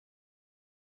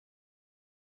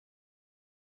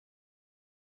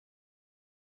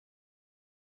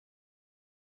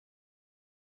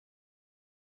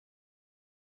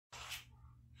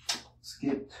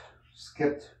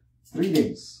skipped 3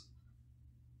 days.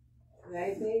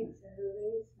 Friday,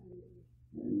 Saturday, Sunday.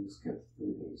 And you skipped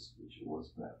 3 days, which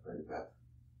was bad, very bad.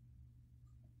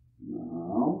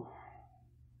 Now,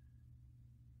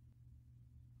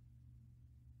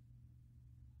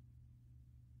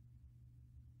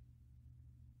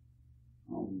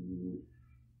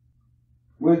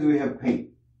 where do we have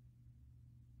pain?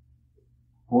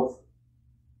 Both?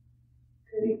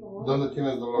 ¿Dónde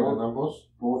tienes dolor? ¿En ambos?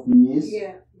 Both knees?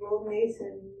 Yeah, both knees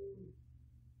and...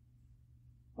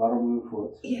 Bottom of the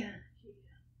foot? Yeah.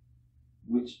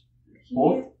 Which? Here,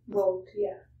 Both? both,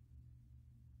 yeah.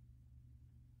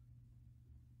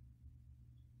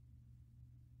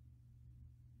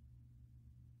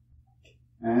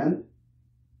 And?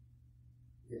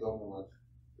 ¿Y dónde más?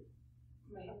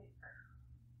 My neck.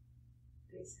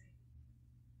 This side.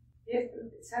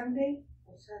 Yesterday, Sunday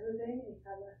or Saturday, I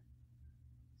have a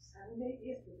Sunday,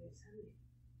 yesterday, Sunday.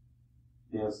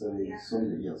 Yesterday, Yeah.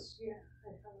 Sunday, yes. Yeah, I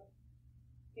have a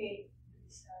pain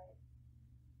this side.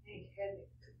 And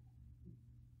headache too.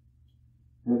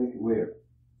 Headache where?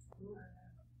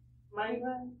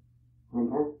 Migraine.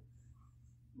 Control?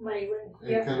 Migraine.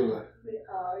 ¿En qué lugar? The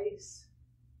eyes.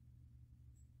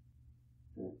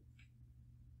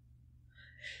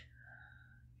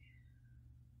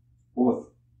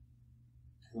 Both.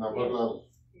 En ambos lados.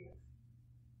 Yeah.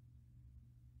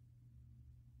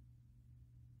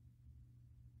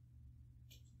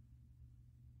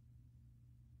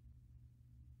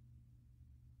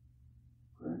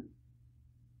 Okay.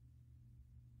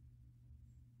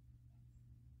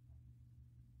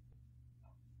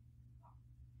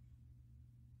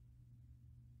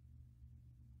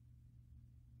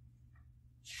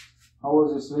 How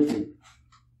was you sleeping?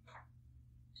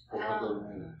 ¿Cómo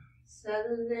dormir?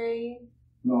 Saturday,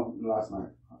 No, last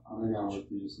night. How many hours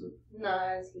did you sleep? no,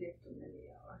 I slept too many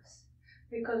hours.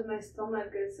 Because my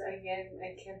stomach is again,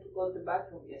 I can't go to the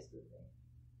bathroom yesterday.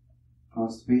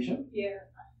 Constipation? Yeah.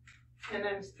 And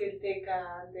I'm still taking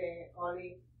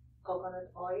the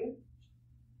coconut oil.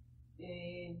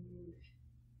 And,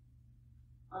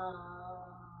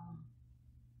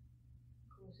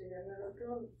 ¿cómo se llama el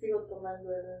otro? Sigo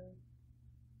tomando el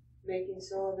baking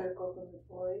soda, el coconut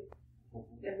oil.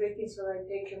 The baking soda, I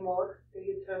take more. So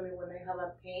you tell me when I have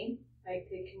a pain, I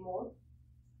take more.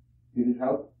 Did it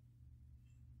help?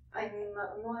 No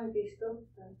he visto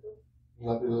tanto.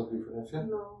 ¿No has visto diferencia?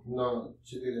 No. No,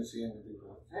 she didn't see any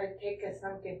difference. I take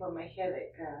something for my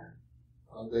headache.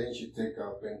 And then she take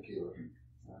a painkiller.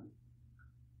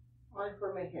 Only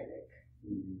for my headache.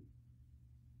 Mm-hmm.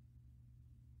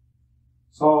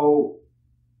 So,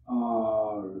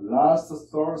 last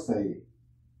Thursday,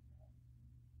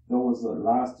 that was the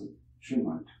last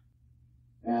treatment.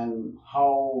 And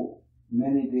how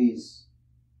many days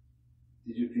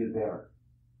did you feel better?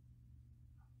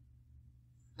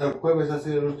 El jueves ha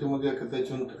sido el último día que te he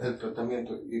hecho el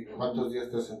tratamiento. ¿Y cuántos días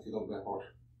te has sentido mejor?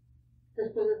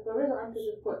 ¿Después del jueves o antes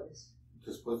del jueves?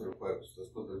 Después del jueves,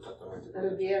 después del tratamiento.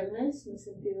 El viernes me he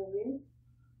sentido bien.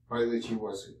 Friday she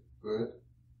was good.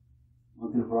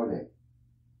 Until Friday.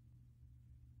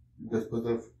 Después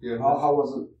del viernes. How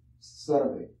was it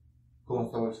Saturday? ¿Cómo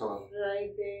estaba el sábado?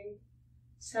 Friday,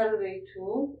 Saturday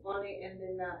too, only in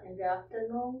the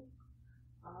afternoon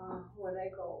when I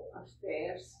go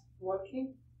upstairs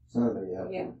working. Saturday, yeah.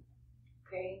 Yeah.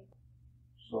 Okay.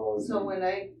 So when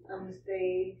I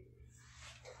stay.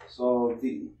 So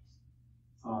the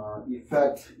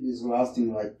effect is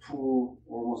lasting like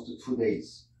almost 2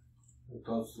 days.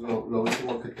 Entonces lo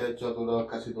último que te he hecho ha durado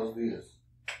casi 2 días.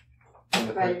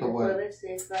 El Friday, efecto bueno.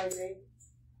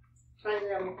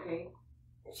 Friday I'm okay.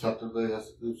 Saturday,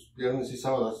 viernes y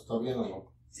sábado, ¿está bien o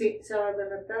no? Sí, sábado en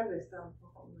la tarde está un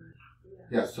poco mal.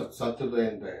 Yeah, Saturday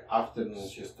in the afternoon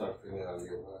she started feeling a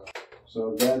little better.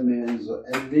 So that means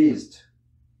at least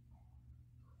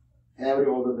every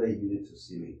other day you need to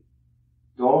see me.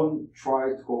 Don't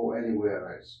try to go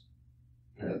anywhere else.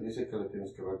 Dice que le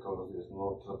tienes que ver todos los días,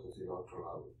 no trates de ir a otro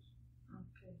lado.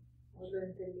 Okay. No lo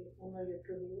entendí. Uno de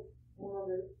otro día.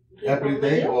 Every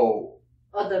day or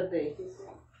other day.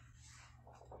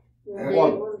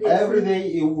 Well, every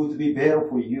day it would be better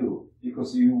for you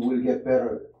because you will get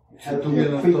better, si tú healthier,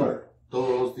 vienes quicker.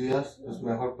 todos los días, es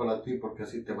mejor para ti porque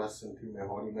así te vas a sentir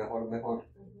mejor y mejor.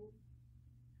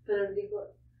 Pero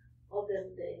digo,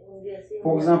 other day, un día sí.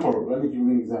 For example, let me give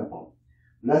you an example.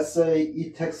 Let's say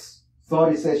it takes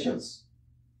 30 sessions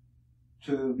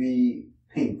to be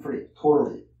pain-free,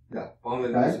 totally. Yeah,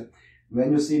 ponle Okay?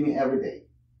 When you see me every day,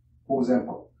 for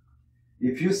example.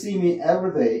 If you see me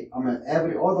every day,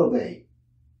 every other day,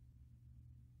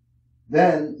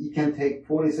 then it can take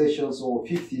 40 sessions or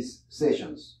 50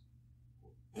 sessions.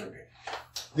 Okay.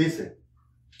 Dice,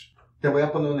 te voy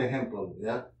a poner un ejemplo,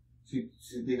 ¿ya? Si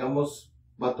digamos,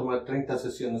 va a tomar 30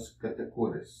 sesiones que te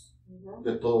cures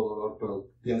de todo dolor, pero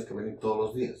tienes que venir todos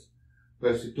los días.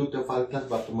 Pero si tú te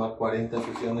faltas, va a tomar 40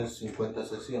 sesiones, 50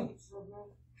 sesiones.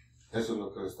 Eso es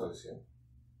lo que le está diciendo.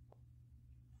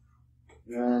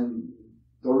 And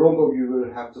the longer you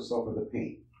will have to suffer the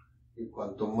pain. Y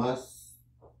cuanto más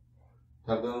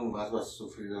tardan, más vas a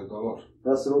sufrir el dolor.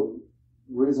 That's the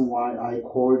reason why I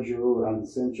called you and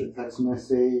sent you a text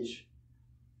message.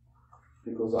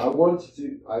 Because I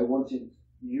wanted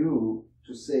you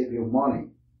to save your money.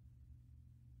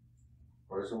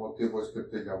 Por ese motivo es que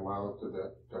te he llamado, te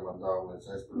he mandado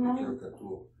mensajes, porque quiero que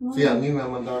tú... Sí, a mí me ha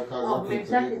mandado cada No,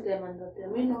 mensajes te mandaste, a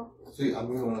mí no. Sí, a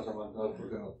mí me los ha mandado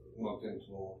porque no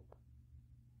tengo...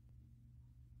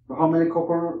 How many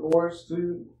coconut oils do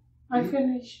you... I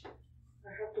finished. I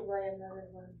have to buy another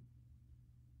one.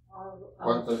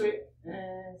 ¿Cuántas?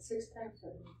 6 times a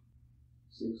day.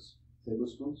 6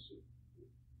 tablespoons?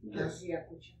 Yes. Yeah,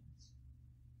 cucharadas.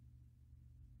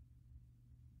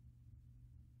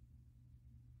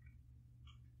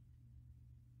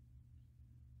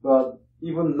 But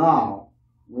even now,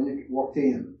 when you walked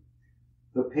in,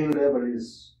 the pain level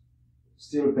is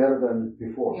still better than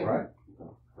before, Yeah. right?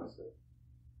 That's it.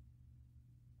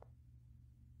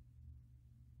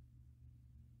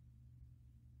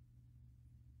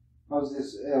 How's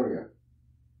this area?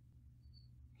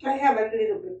 I have a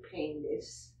little bit pain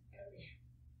this area.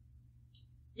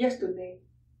 Yesterday.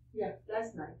 Yeah,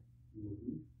 last night.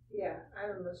 Mm-hmm. Yeah, I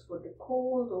don't know if it's for the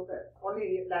cold or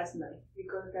only last night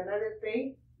because the other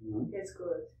day Mm-hmm. it's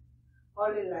good.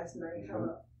 Only last night I have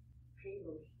a pain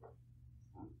over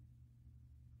here.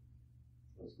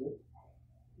 That's good.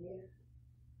 Yeah.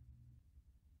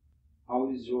 How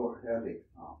is your headache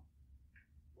now?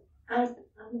 I'm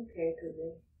okay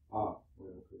today. Ah, we're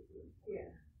okay today.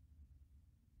 Yeah.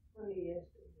 Only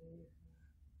yesterday.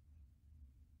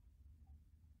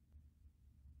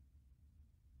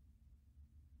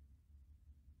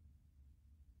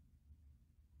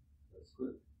 That's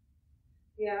good.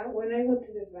 Yeah, when I go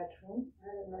to the bathroom,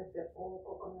 I don't know if the old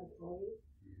coconut oil,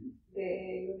 the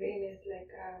urine is like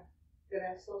a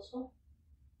grasoso.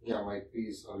 Yeah, my pee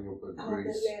is a little bit On the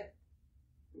grease. left.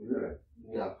 Really?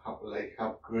 Yeah,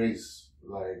 have grease,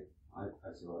 like... I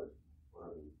see what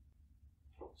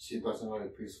She doesn't know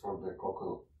if it's for the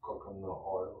coconut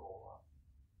oil or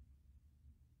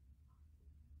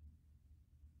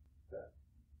that.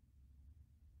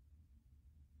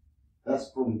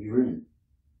 That's from urine,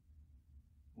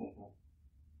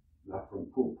 not from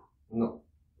poop. No,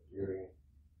 urine.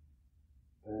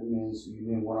 That means you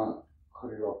may want to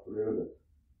cut it off a little bit.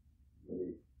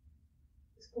 Maybe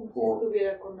Es como si Four.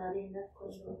 estuviera con harina.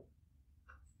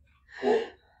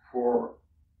 four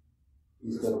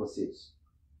instead of 6.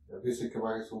 Dice que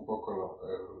bajes un poco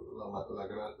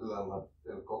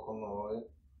el coconut oil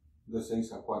de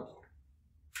 6 a 4.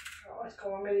 No, es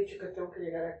como me he dicho que tengo que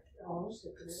llegar a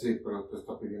 11, creo. Sí, pero te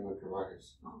está pidiendo que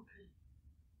bajes. Okay.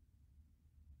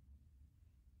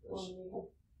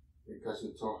 Because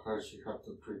you told her she had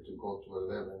to try to go to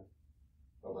 11.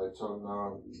 But I told her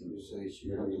now, you say she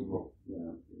had to go.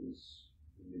 Yeah, it's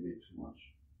a little bit too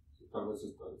much. Tal vez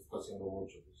está haciendo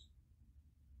mucho. Pues.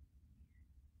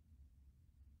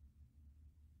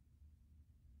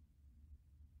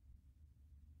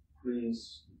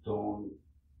 Please don't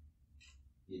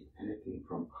eat anything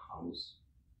from cows.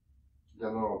 Ya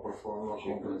no, por favor, no comas,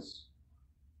 Chickens,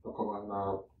 no comas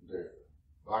nada de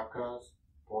vacas,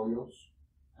 pollos,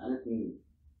 anything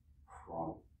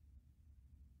from,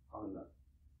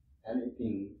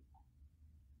 anything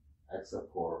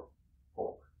except for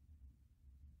pork.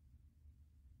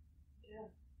 Yeah.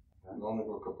 lo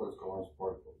único que puedes comer es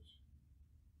puerco.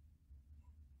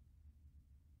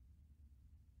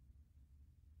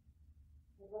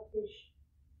 What fish?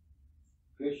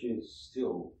 Fish is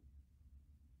still,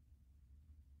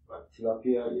 but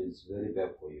tilapia is very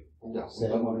bad for you. Ya,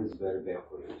 Salmon is very bad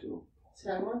for you too.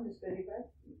 Salmon is very bad.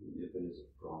 If it is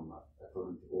from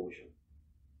Atlantic Ocean,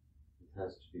 it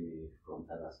has to be from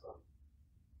Alaska.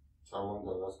 salmón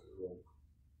de Alaska es bueno.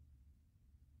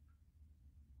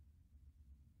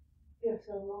 Yeah,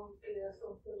 salmon is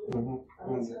also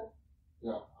Alaska.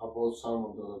 Yeah, I bought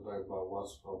salmon the other day, but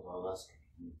was from Alaska.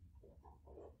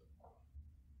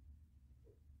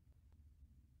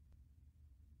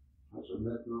 How's your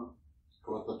neck now?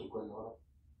 ¿Cómo está tu cuello ahora?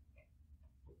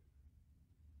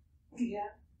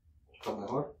 Yeah, ¿Está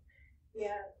mejor?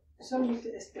 yeah. Solo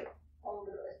este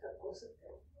hombro, esta cosa,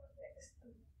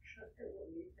 esta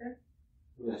bolita,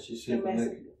 Yeah, she que said me the hace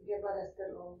neck. llevar hasta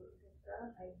el hombro.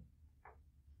 ¿Verdad? Ahí.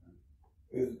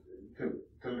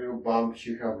 The little bumps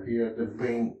you have here, the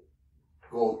pain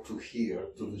go to here,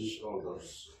 to the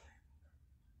shoulders.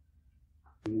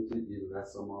 You need to eat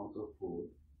less amount of food,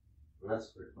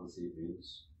 less frequency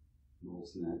meals, no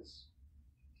snacks.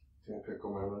 Tienes que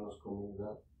comer menos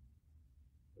comida.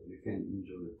 You can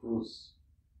enjoy the fruits.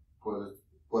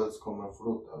 Puedes comer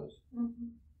fruta, ¿ves?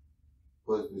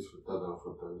 Puedes disfrutar de la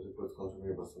fruta, ¿ves? Puedes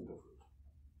consumir bastante fruta.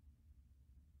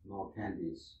 No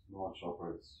candies, no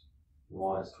chocolates,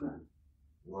 no ice cream.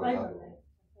 No helado.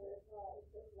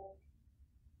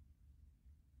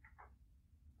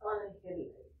 Only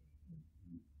heavy.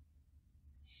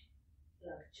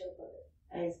 No chocolate,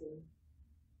 ice cream.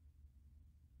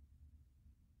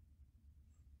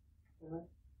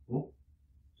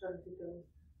 Solito.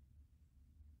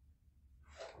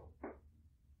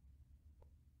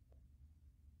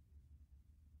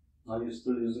 Are you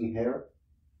still using hair?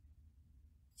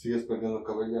 ¿Sigues perdiendo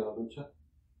cabello en la ducha?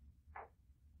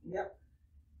 Yep.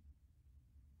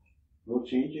 No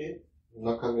change it?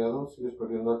 ¿No ha cambiado? ¿Sigues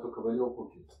perdiendo harto cabello o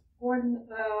poquito?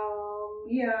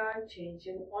 Yeah, I change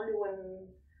it only when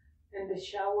in the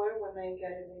shower when I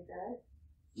get it like that.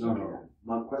 No.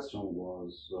 My question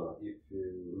was if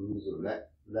you lose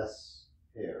less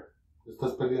hair.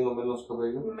 ¿Estás perdiendo menos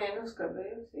cabello? Menos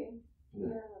cabello, sí.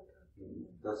 Yeah.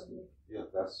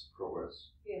 That's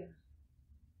progress. Yeah.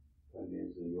 That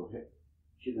means your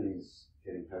kidney is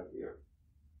getting heavier.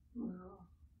 Wow.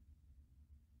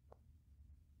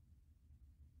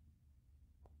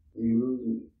 Are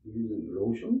you using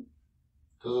lotion?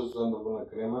 ¿Estás usando alguna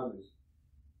crema?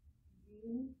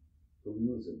 Don't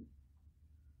use it.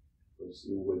 Because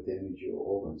it will damage your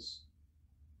organs.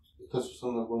 ¿Estás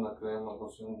usando alguna crema?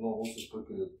 No uses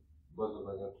porque vas a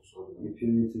dañar tus órganos. If you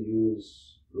need to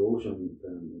use lotion,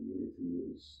 then you need to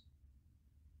use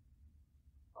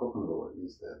coconut oil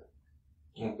instead.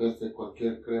 En vez de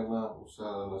cualquier crema,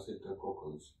 usar el aceite de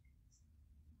coco.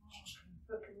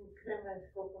 Crema de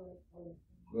coconut oil.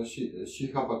 Well, she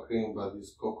have a cream, but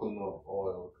it's coconut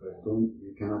oil cream.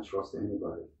 You cannot trust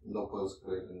anybody. No puedes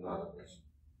creer en nada de eso.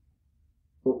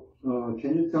 So,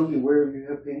 can you tell me where you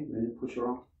have pain when you push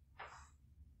around?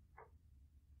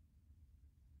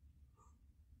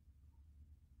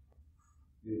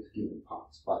 You need to give me a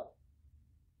spot.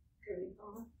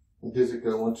 Dice que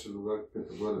hay muchos lugares que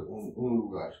te duele, un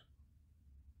lugar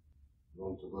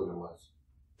donde te duele más.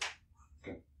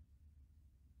 Okay.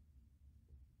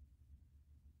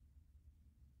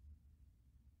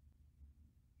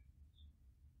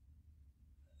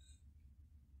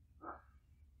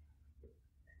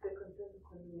 Estoy contento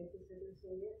cuando metes el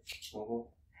celular.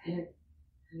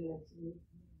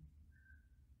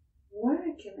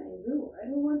 What can I do? I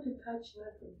don't want to touch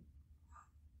nothing.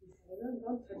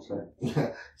 Don't touch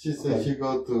nothing. She said she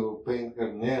go to paint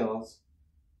her nails,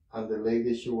 and the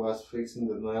lady she was fixing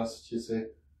the nails, she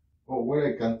said, "Oh, where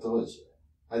I can touch?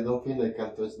 I don't think I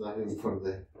can touch nothing for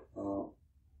the."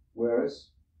 Where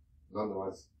is? ¿Dónde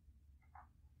más?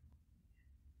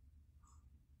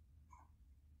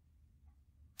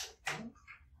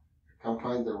 I can't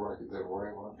find the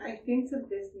right one. I think that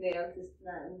this nail is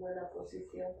not en buena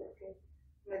posición porque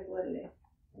me duele.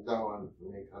 That one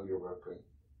make all your back pain.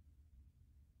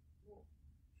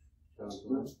 What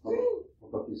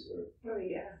about this area? Oh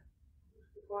yeah.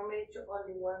 Before me hecho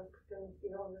only one porque me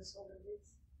tiró una sola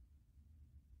vez.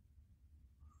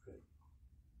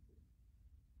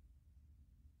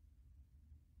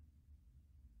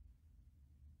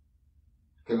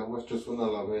 Que la muestres una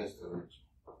a la vez, te he dicho.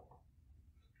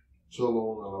 Solo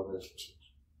una a la vez.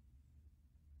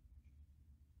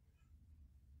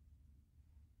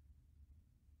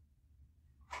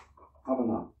 How about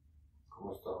now?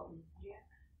 ¿Cómo está? Yeah.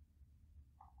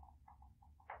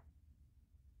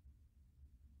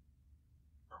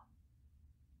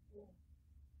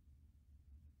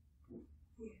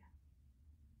 Yeah.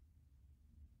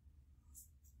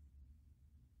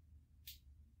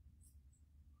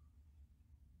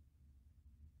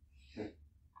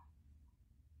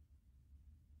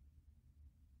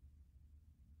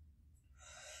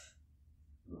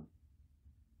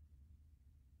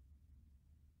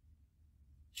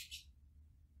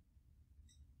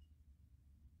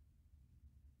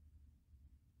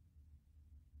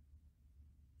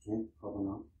 Okay, how about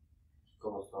now?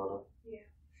 ¿Cómo está ahora? Yeah.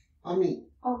 A mí,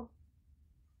 Oh.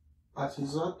 hace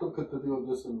rato que te digo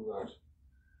de ese lugar.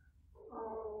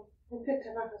 Es que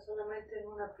trabaja solamente en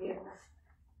una pierna.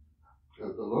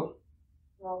 ¿El dolor?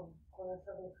 No, con las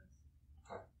agujas.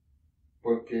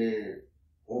 Porque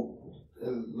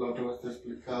la otra vez te he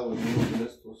explicado en uno de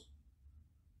estos,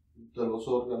 de los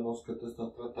órganos que te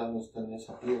están tratando está en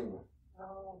esa pierna.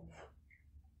 Oh.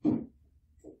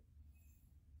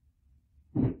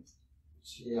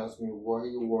 She asked me, why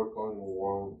you work on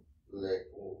one leg,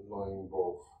 not in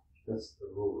both? That's the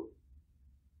rule.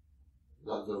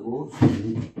 That's the rule?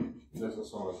 Esas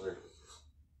son las reglas.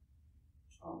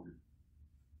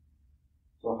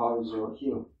 So how is your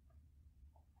heel?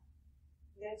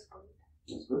 That's good.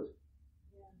 That's good?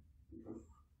 Yeah.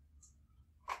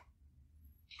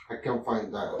 I can't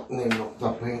find that name of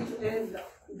the pain. And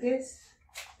this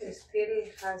still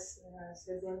has,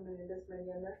 se duermen en las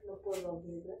mañanas, no puedo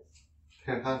abrirlas.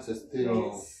 Her hands are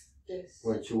still, This.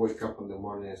 when she wake up in the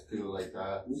morning, it's still like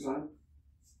that. Okay.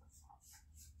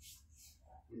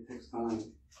 It takes time.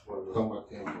 Toma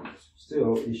tiempo.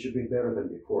 Still, it should be better than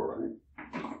before, right?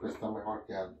 Está mejor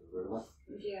que antes, ¿verdad?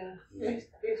 Yeah, this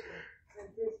one. And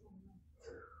this one.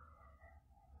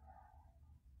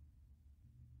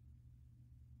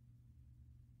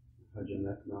 How's your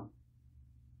neck now?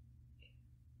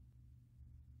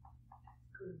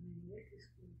 Good, my neck is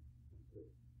good.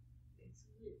 It's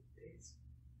good. This.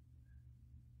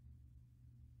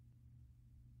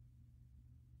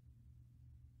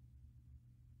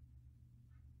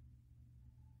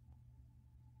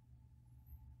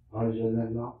 How's your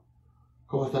neck now?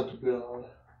 ¿Cómo está tu pierna ahora?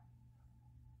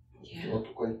 Yeah. ¿O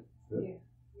tu cuello?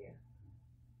 Yeah.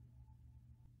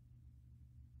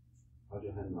 How's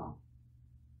your hand now?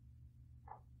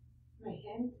 My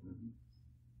hand?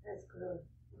 That's good.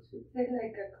 That's good. Es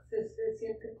like se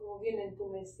siente como bien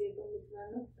entumecido mis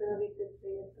manos, pero ahorita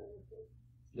estoy hasta mejor.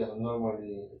 Yeah,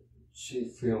 normally she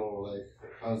feel like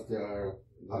her hands they are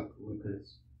Like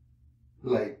weakness.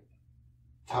 like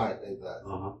tight like that.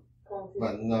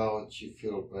 But now she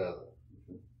feel better.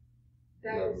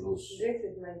 This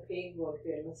is my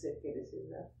Fibromyalgia, no sé qué decir,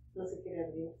 no se quiere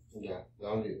abrir. Yeah, the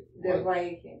only The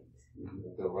right hand.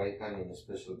 the right hand, and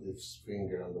especially this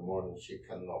finger in the morning, she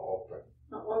cannot open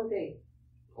All day.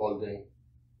 all day.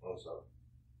 I'm sorry.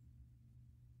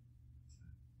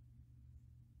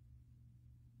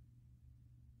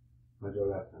 How's your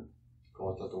left hand?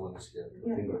 ¿Cómo está tu mano izquierda?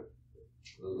 Yeah. Finger.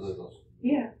 Los dedos.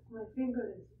 Yeah, my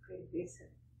finger is okay. This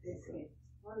hand.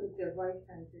 Only the right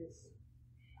hand is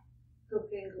two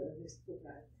fingers is too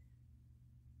bad.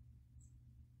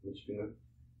 Which finger?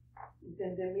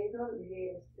 Then the middle,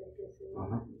 yes, that is it.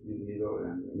 Middle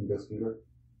and index finger.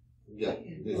 Yeah,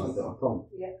 this is The thumb.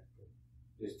 Yeah.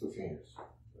 these two fingers.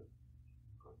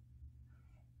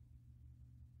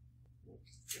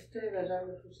 Estoy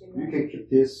agarrando su You señal. can keep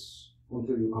this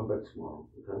until you come back tomorrow,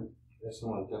 okay? Eso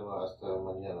manténlo hasta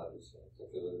mañana, dice, hasta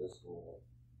que regrese mañana.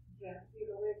 Ya, y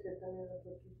lo voy a tratar de los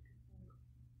otros que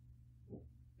tengo.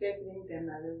 Que brindan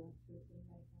además.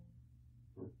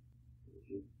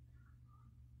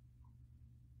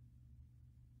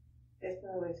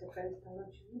 Esta voy a sacar esta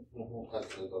noche, ¿no?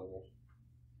 Antes de dormir.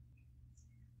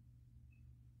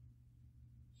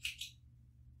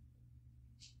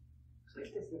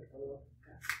 Este es el color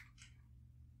acá.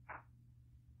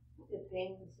 The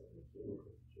pain is over here.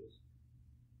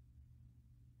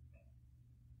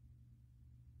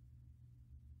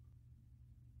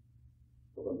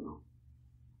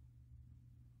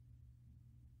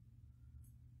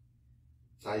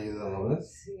 ¿Está ayudando,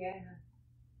 ves? Sí, ajá.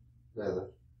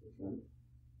 Better.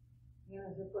 Yo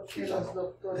no sé por qué los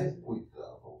doctores Ten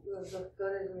cuidado.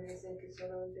 me dicen que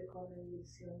solamente con la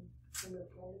inyección se me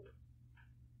pone.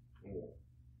 Yeah.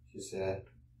 She said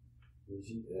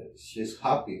she's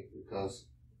happy because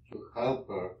you help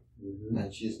her,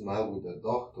 and she's mad with the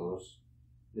doctors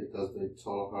because they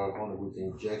told her only with the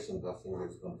injection that thing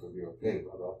is going to be okay,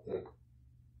 but after.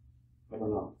 I don't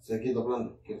know. Seguid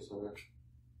hablando, quiero saber.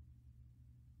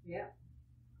 Yeah.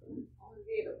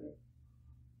 Olvídame.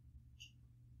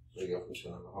 So ya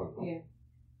funciona mejor, ¿no? Yeah.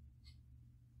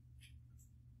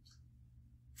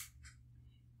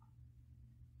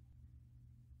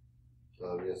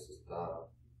 Todavía se está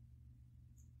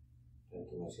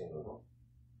entumeciendo, ¿no?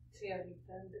 Sí,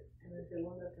 ahorita en el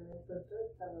segundo que me encontré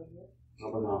estaba bien. I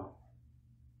don't know.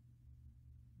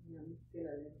 No me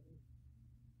tira de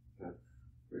Okay.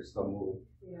 We start moving.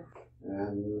 Yeah.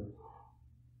 And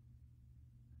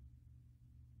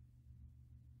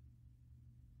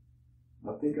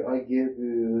I think I gave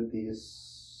you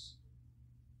this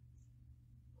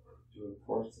to the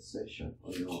first session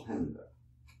on your hand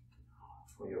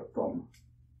for your thumb.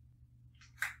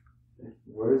 Okay.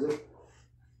 Where is it?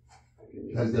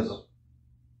 El dedo.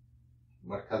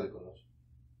 Marcado con eso.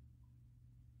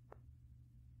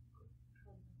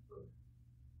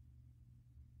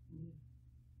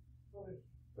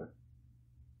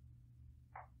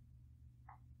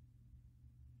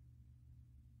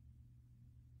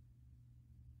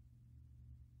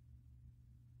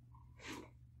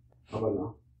 How about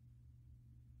now?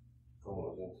 Como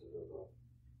los dientes de los.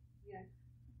 Yeah.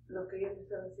 Lo que yo te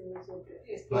ver si me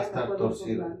dice, Va a estar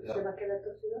torcido. ¿Se va a quedar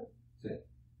torcido? Sí.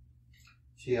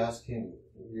 She asked him,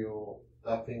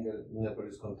 that finger never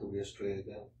is going to be straight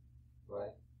again,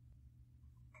 right?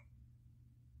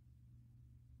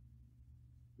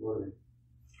 Really?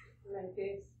 Like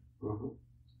this.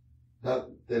 That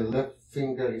the left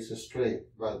finger is straight,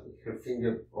 but her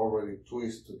finger already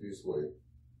twists this way.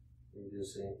 You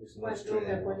see, it's not Cuando straight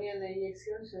me anymore. ponía la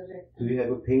inyección se recta. Do you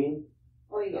have a pain?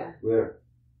 Oiga, Where?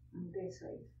 de eso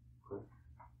ahí.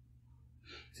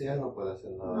 Sí, él no puede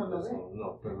hacer nada No, de no eso,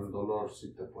 no, pero el dolor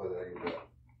sí te puede ayudar.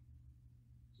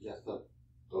 Ya está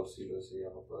torcido ese, ya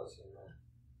no puede hacer nada.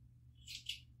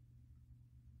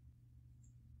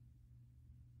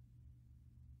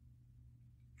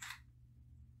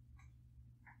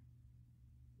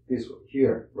 This one,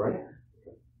 here, right? Yeah.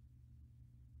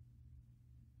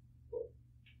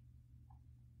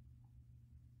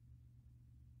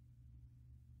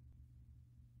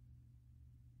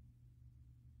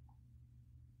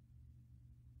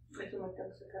 Eso me tengo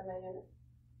que sacar mañana.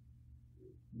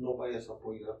 No vayas a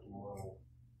apoyar a tu mano.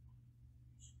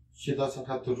 She doesn't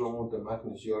have to remove the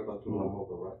magnets, you are going to remove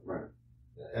it, right? Right.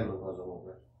 Él lo va a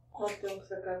remover. No tengo que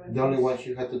sacarme. The only one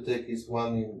she had to take is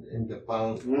one in the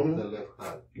palm of the left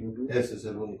hand. Ese es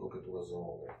el único que tú vas a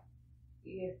remover.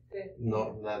 Y este.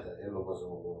 No, nada, él lo va a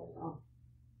remover. Oh.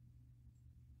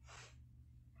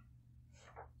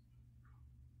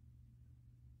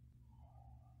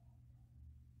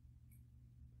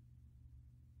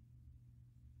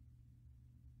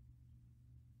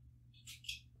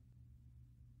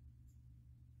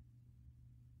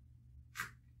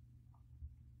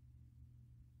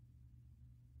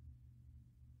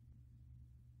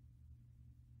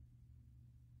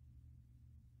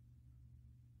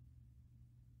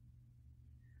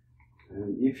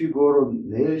 And if you go to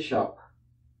nail shop,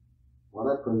 what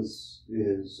happens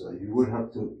is you would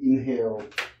have to inhale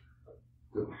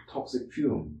the toxic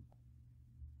fume.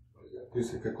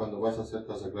 Dice que cuando vas a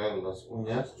hacerte arreglar las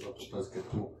uñas, lo que pasa es que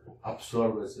tú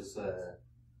absorbes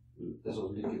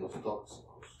esos líquidos tóxicos.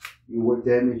 You will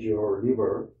damage your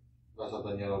liver Vas a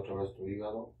dañar otra vez tu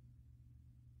hígado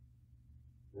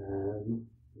and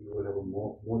you will have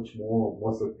much more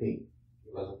muscle pain.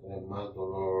 y vas a tener más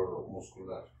dolor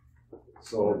muscular.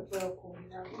 So, No puedo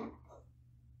combinarlo.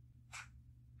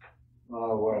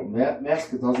 well,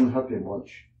 mask doesn't help you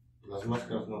much Las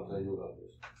máscaras no te ayudan.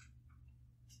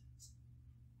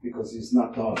 because it's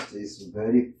not dust, it's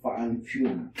very fine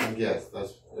fume. Yes,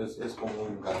 es como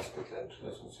un gas que te entra,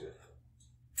 eso es cierto.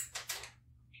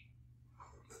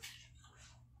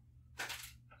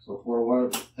 So for a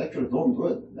while, actually don't do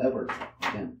it, never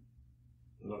again.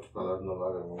 No te paras, no lo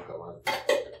hagas nunca más.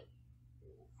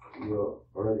 You're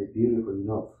already beautiful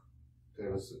enough.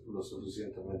 Eres lo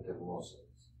suficientemente hermosa.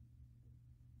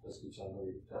 ¿Estás escuchando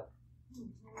ahorita?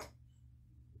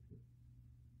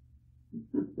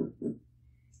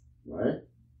 Right?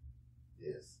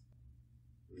 Yes.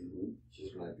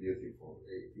 She's my beautiful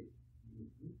lady.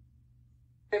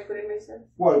 ¿Qué premisa?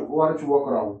 Well, why don't you walk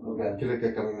around again? ¿Quiere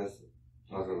que camines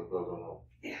alrededor o no?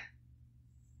 Yeah.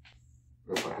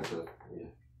 Pero para que te... Yeah.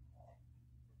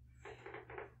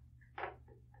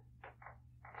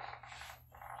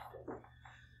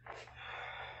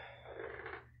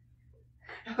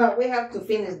 We have to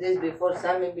finish this before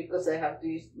summer because I have to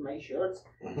use my shorts.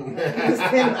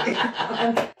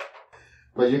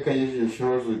 But you can use your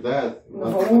shorts with that.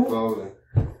 No. That's the problem.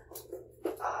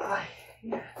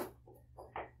 Yeah.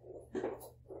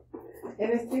 And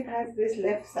it still has this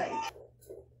left side.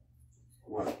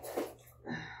 What?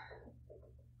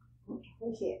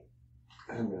 Here.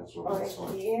 Ay, mira, su Or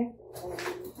razón. here.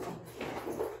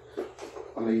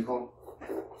 Hola, hijo.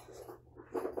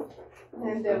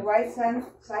 And the right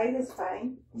side is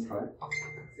fine.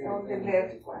 Okay. On the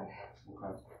left one.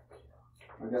 Okay.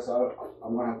 I guess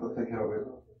I'm gonna have to take care of it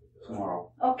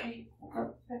tomorrow. Okay. Okay.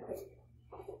 Perfect.